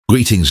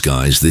Greetings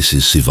guys, this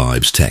is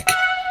Vibes Tech,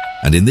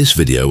 and in this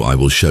video I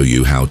will show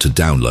you how to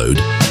download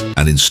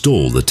and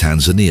install the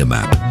Tanzania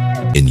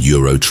map in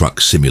Euro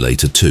Truck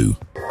Simulator 2.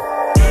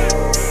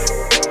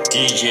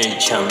 DJ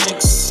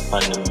Chamix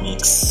on the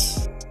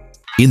mix.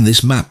 In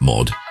this map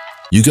mod,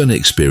 you're going to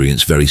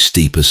experience very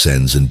steep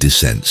ascents and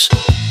descents,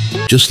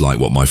 just like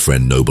what my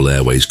friend Noble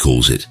Airways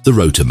calls it, the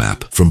rotor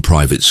map from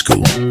private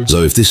school.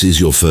 So if this is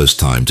your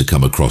first time to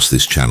come across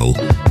this channel,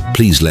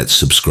 please let's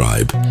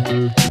subscribe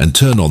and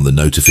turn on the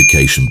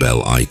notification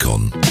bell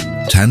icon.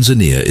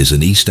 Tanzania is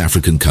an East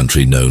African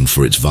country known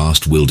for its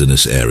vast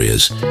wilderness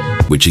areas,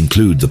 which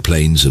include the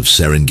plains of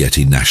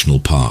Serengeti National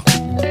Park,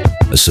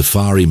 a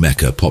safari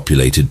mecca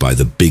populated by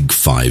the Big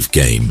Five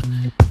game: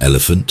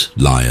 elephant,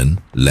 lion,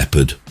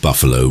 leopard,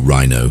 buffalo,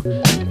 rhino,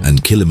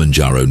 and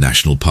Kilimanjaro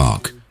National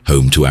Park,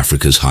 home to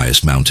Africa's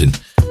highest mountain.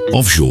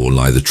 Offshore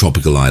lie the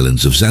tropical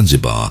islands of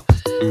Zanzibar,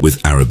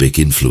 with Arabic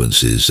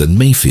influences, and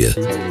Mayfair,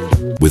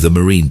 with a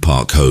marine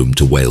park home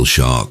to whale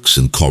sharks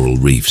and coral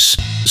reefs.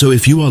 So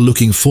if you are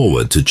looking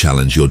forward to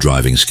challenge your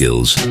driving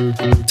skills,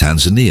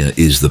 Tanzania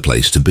is the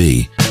place to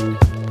be.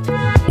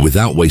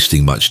 Without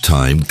wasting much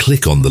time,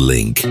 click on the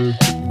link,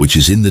 which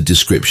is in the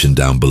description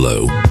down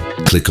below.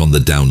 Click on the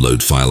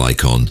download file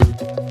icon.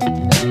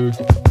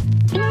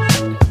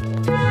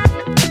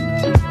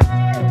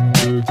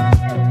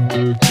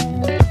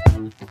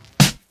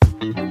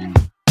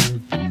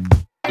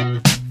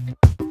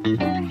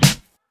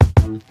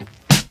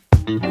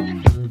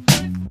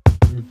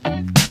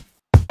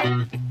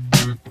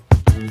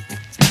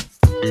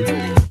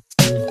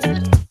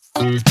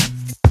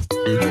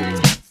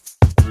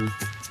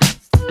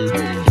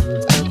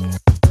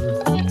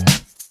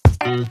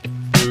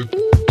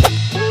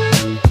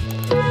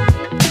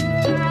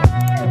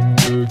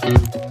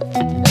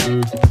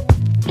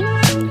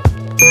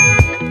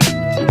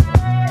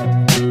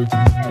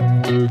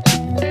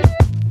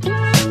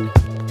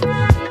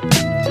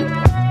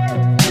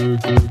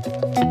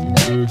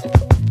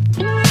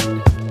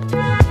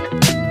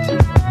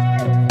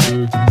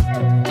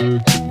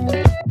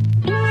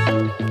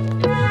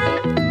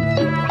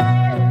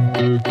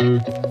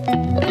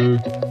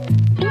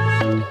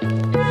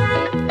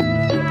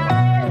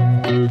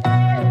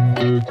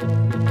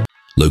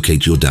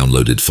 Locate your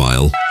downloaded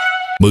file,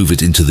 move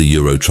it into the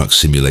Euro Truck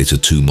Simulator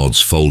 2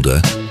 mods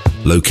folder,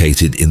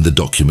 located in the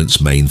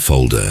Documents main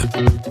folder.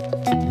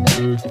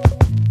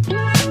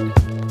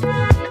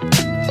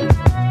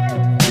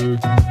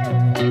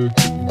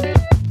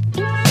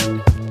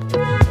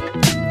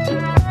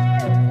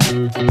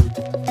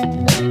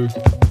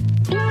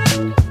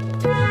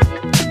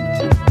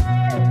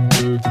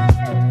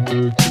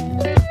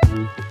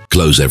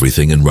 Close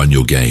everything and run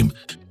your game.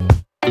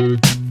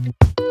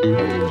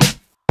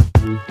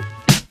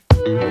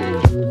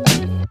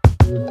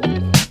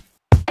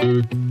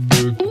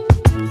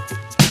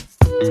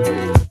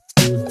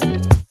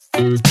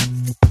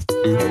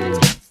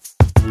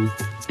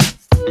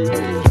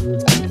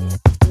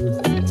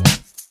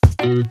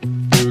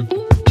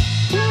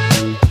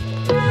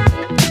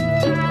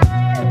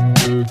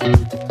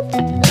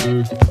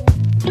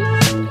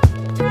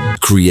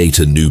 Create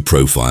a new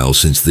profile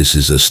since this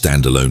is a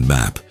standalone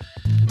map.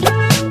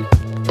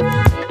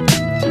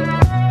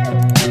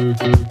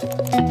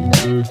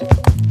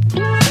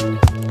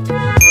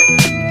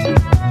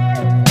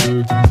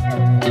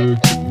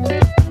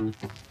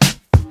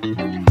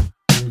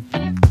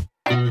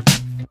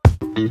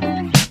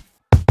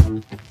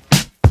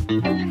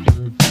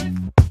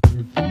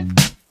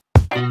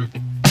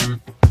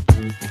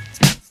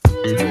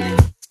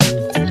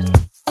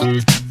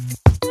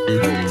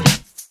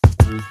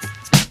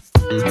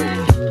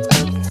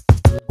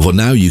 For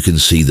now, you can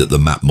see that the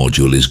map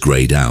module is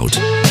grayed out,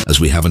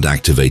 as we haven't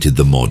activated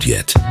the mod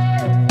yet.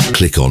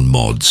 Click on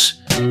Mods.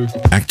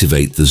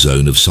 Activate the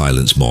Zone of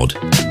Silence mod.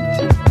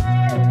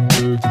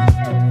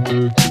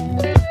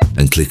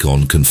 And click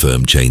on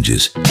Confirm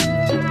Changes.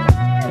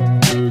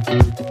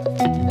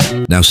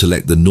 Now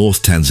select the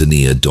North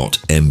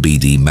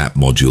Tanzania.mbd map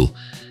module,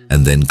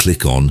 and then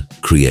click on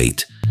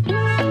Create.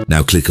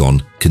 Now click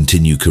on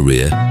Continue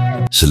Career.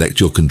 Select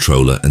your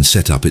controller and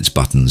set up its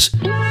buttons.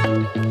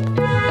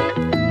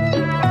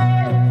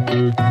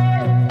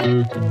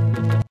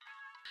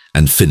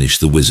 And finish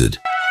the wizard.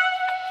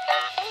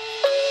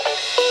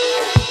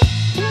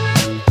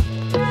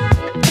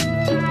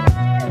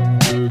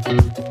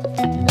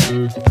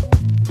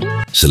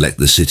 Select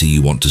the city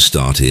you want to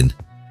start in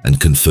and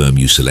confirm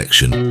your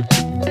selection.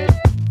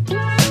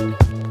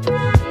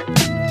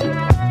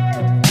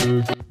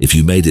 If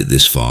you made it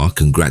this far,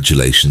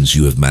 congratulations,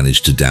 you have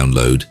managed to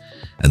download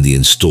and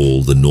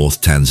install the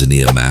North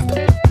Tanzania map,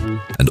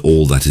 and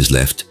all that is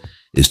left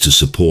is to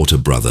support a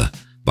brother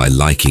by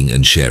liking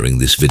and sharing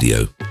this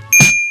video.